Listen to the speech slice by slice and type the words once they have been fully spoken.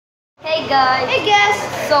Hey guys! Hey guys!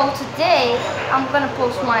 So today I'm gonna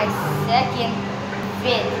post my second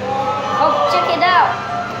vid. Oh, check it out!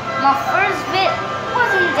 My first vid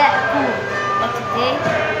wasn't that cool, but today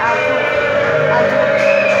I'll do.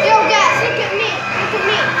 Yo guys, look at me! Look at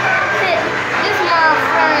me! This is my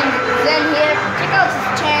friend Zen here. Check out his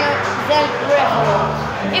channel, Zen Referral.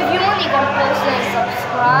 If you want, you can post and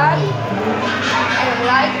subscribe and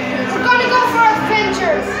like. We're gonna go for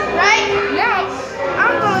adventures, right? Now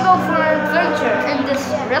I'm gonna go for an adventure in this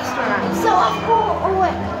restaurant. So of course, oh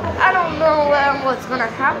wait. I don't know what's gonna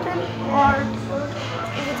happen or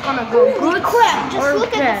if it's gonna go good Crap! Just or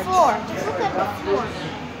look bad. at the floor. Just look at the floor.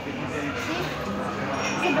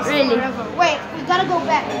 See? Really? Wait, we gotta go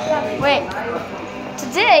back. Wait.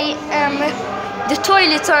 Today, the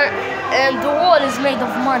toilets are and the wall is made of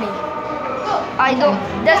money. I don't.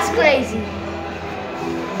 That's crazy.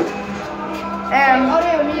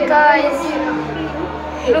 Guys,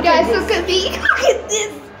 look Guys, at look this. at me. Look at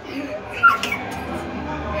this.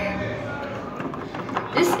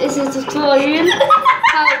 This is a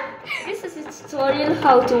tutorial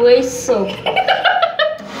how to waste soap.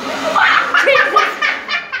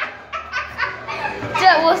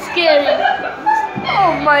 That was scary.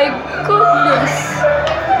 Oh my goodness.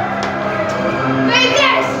 Hey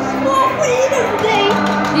guys, smoke weed today.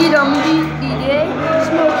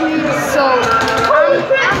 Smoke weed. So Holy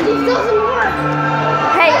crap, this doesn't work.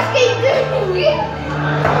 hey, Let's keep doing it.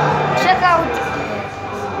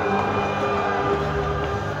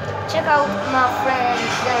 check out my friend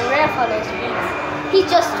the Rafael's videos. He's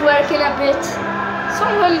just twerking a bit.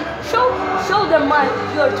 Show them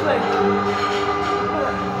your twerk.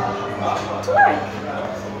 Twerk.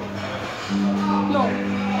 No,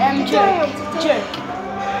 jerk.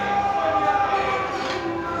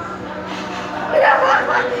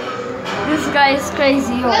 This guy is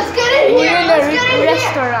crazy. Yo. Let's get in We're here. in Let's a get in here.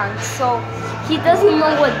 restaurant, so he doesn't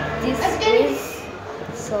know what this Let's get in. is.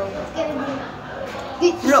 So Get in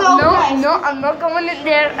here. no, I'm not going in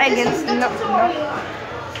there against no.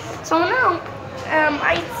 So now,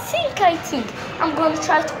 I think I'm gonna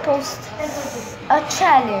try to post a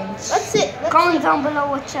challenge. Let's sit. Comment down below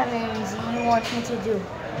what challenge you want me to do.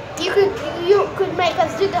 You could make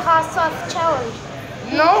us do the hot sauce challenge.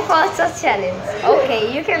 No hot sauce challenge.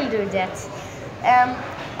 Okay, you can do that.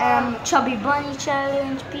 Chubby bunny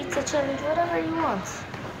challenge, pizza challenge, whatever you want.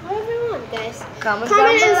 Whatever you want, guys. Comment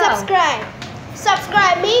Comment down and below. subscribe.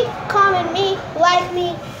 Subscribe me, comment me, like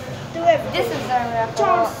me, do everything. This is a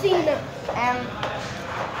John wrap. Cena.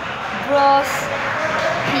 Bros,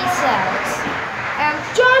 peace out.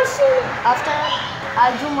 John Cena. After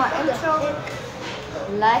I do my intro,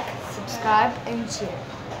 like, subscribe, and share.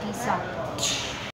 Peace out.